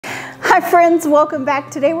Hi friends, welcome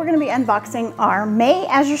back. Today we're going to be unboxing our May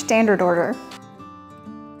Azure Standard order.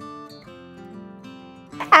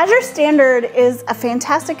 Azure Standard is a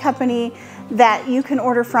fantastic company that you can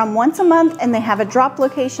order from once a month, and they have a drop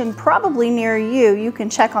location probably near you. You can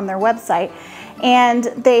check on their website. And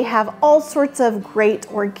they have all sorts of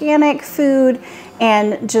great organic food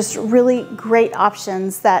and just really great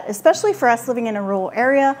options that, especially for us living in a rural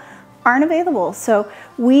area, aren't available. So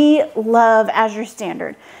we love Azure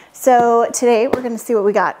Standard. So today we're going to see what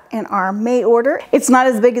we got in our May order. It's not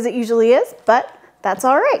as big as it usually is, but that's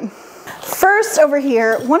all right. First, over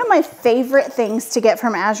here, one of my favorite things to get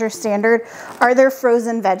from Azure Standard are their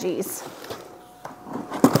frozen veggies.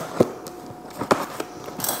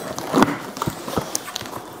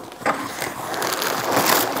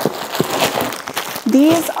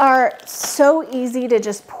 These are so easy to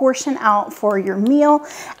just portion out for your meal,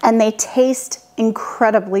 and they taste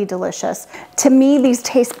incredibly delicious. To me, these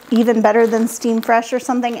taste even better than Steam Fresh or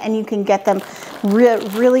something, and you can get them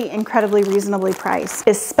really incredibly reasonably priced,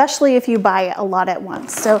 especially if you buy a lot at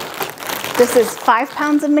once. So this is 5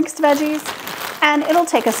 pounds of mixed veggies, and it'll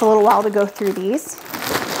take us a little while to go through these.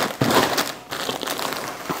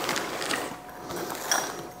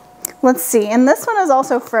 Let's see, and this one is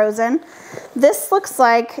also frozen. This looks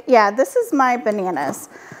like, yeah, this is my bananas.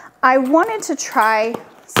 I wanted to try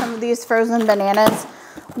some of these frozen bananas.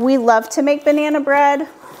 We love to make banana bread,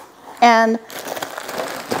 and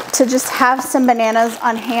to just have some bananas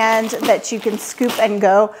on hand that you can scoop and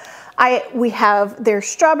go. We have their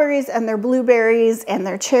strawberries and their blueberries and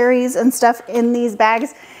their cherries and stuff in these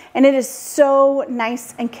bags, and it is so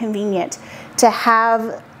nice and convenient to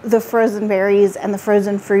have the frozen berries and the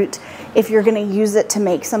frozen fruit if you're going to use it to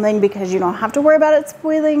make something, because you don't have to worry about it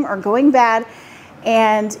spoiling or going bad,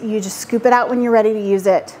 and you just scoop it out when you're ready to use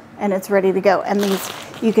it and it's ready to go. And these,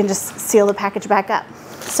 you can just seal the package back up.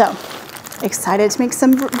 So excited to make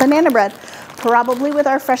some banana bread, probably with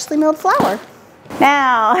our freshly milled flour.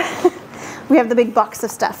 Now we have the big box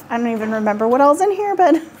of stuff. I don't even remember what all's in here,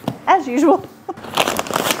 but as usual.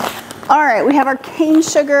 All right, we have our cane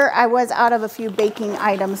sugar. I was out of a few baking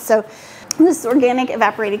items. So this is organic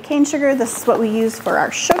evaporated cane sugar. This is what we use for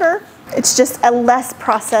our sugar. It's just a less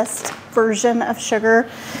processed version of sugar,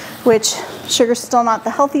 which sugar's still not the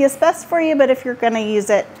healthiest best for you, but if you're gonna use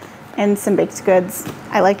it in some baked goods,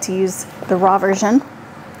 I like to use the raw version.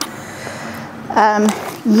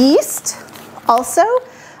 Yeast, also,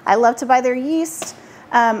 I love to buy their yeast.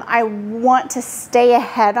 I want to stay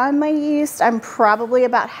ahead on my yeast. I'm probably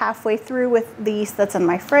about halfway through with the yeast that's in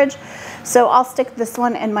my fridge. So I'll stick this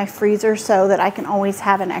one in my freezer so that I can always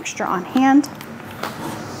have an extra on hand.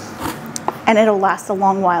 And it'll last a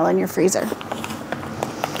long while in your freezer.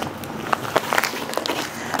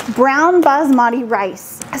 Brown basmati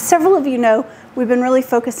rice. As several of you know, we've been really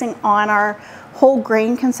focusing on our whole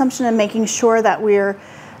grain consumption and making sure that we're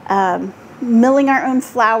milling our own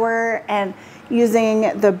flour and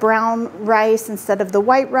using the brown rice instead of the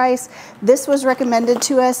white rice. This was recommended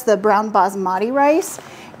to us, the brown basmati rice,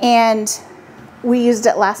 and we used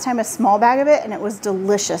it last time, a small bag of it, and it was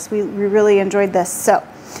delicious. We really enjoyed this. So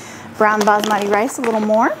brown basmati rice, a little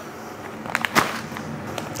more.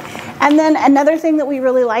 And then another thing that we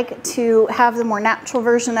really like to have the more natural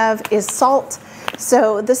version of is salt.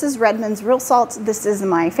 So this is Redmond's real salt. This is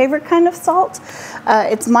my favorite kind of salt.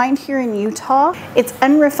 It's mined here in Utah. It's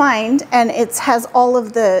unrefined, and it has all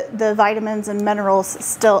of the vitamins and minerals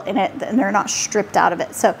still in it, and they're not stripped out of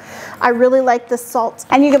it. So I really like this salt,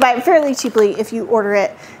 and you can buy it fairly cheaply if you order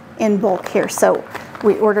it in bulk here. So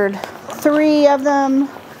we ordered 3 of them.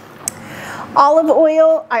 Olive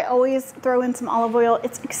oil, I always throw in some olive oil.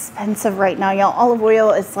 It's expensive right now, y'all. Olive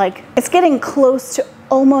oil is like, it's getting close to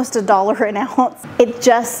almost $1 an ounce. It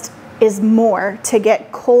just is more to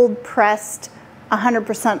get cold pressed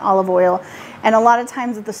 100% olive oil. And a lot of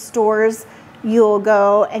times at the stores, you'll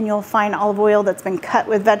go and you'll find olive oil that's been cut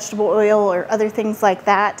with vegetable oil or other things like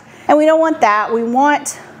that. And we don't want that. We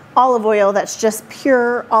want olive oil that's just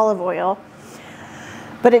pure olive oil.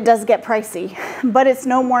 But it does get pricey, but it's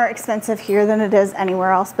no more expensive here than it is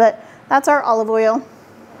anywhere else. But that's our olive oil.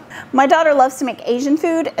 My daughter loves to make Asian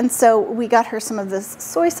food, and so we got her some of this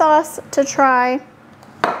soy sauce to try.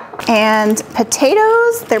 And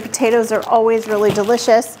potatoes, their potatoes are always really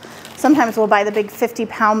delicious. Sometimes we'll buy the big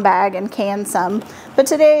 50-pound bag and can some, but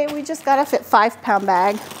today we just got a 5-pound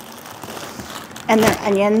bag. And their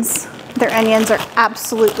onions are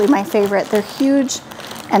absolutely my favorite. They're huge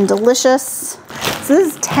and delicious. So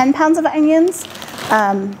this is 10 pounds of onions,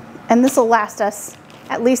 and this will last us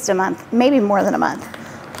at least a month, maybe more than a month,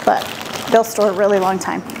 but they'll store a really long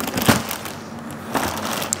time.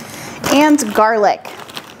 And garlic.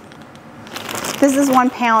 This is 1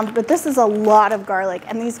 pound, but this is a lot of garlic,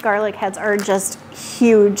 and these garlic heads are just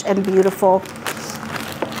huge and beautiful.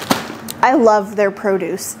 I love their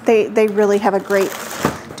produce. They really have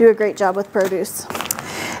do a great job with produce.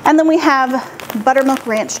 And then we have buttermilk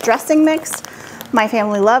ranch dressing mix. My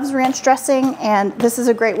family loves ranch dressing, and this is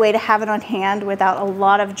a great way to have it on hand without a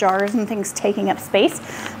lot of jars and things taking up space,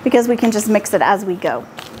 because we can just mix it as we go.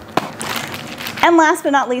 And last but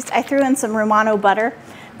not least, I threw in some Romano butter.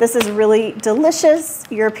 This is really delicious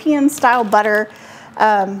European style butter,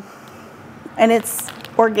 and it's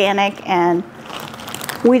organic, and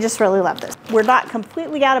we just really love this. We're not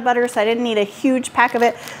completely out of butter, so I didn't need a huge pack of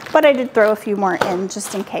it, but I did throw a few more in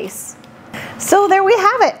just in case. So there we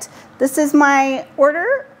have it. This is my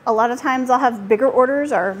order. A lot of times I'll have bigger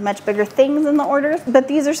orders or much bigger things in the orders, but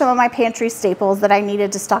these are some of my pantry staples that I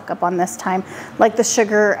needed to stock up on this time, like the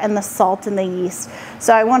sugar and the salt and the yeast.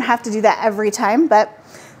 So I won't have to do that every time, but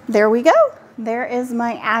there we go. There is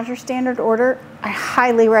my Azure Standard order. I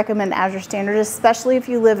highly recommend Azure Standard, especially if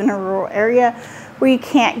you live in a rural area where you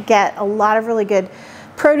can't get a lot of really good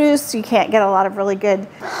produce, you can't get a lot of really good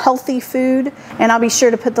healthy food. And I'll be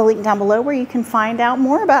sure to put the link down below where you can find out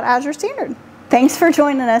more about Azure Standard. Thanks for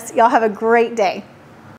joining us. Y'all have a great day.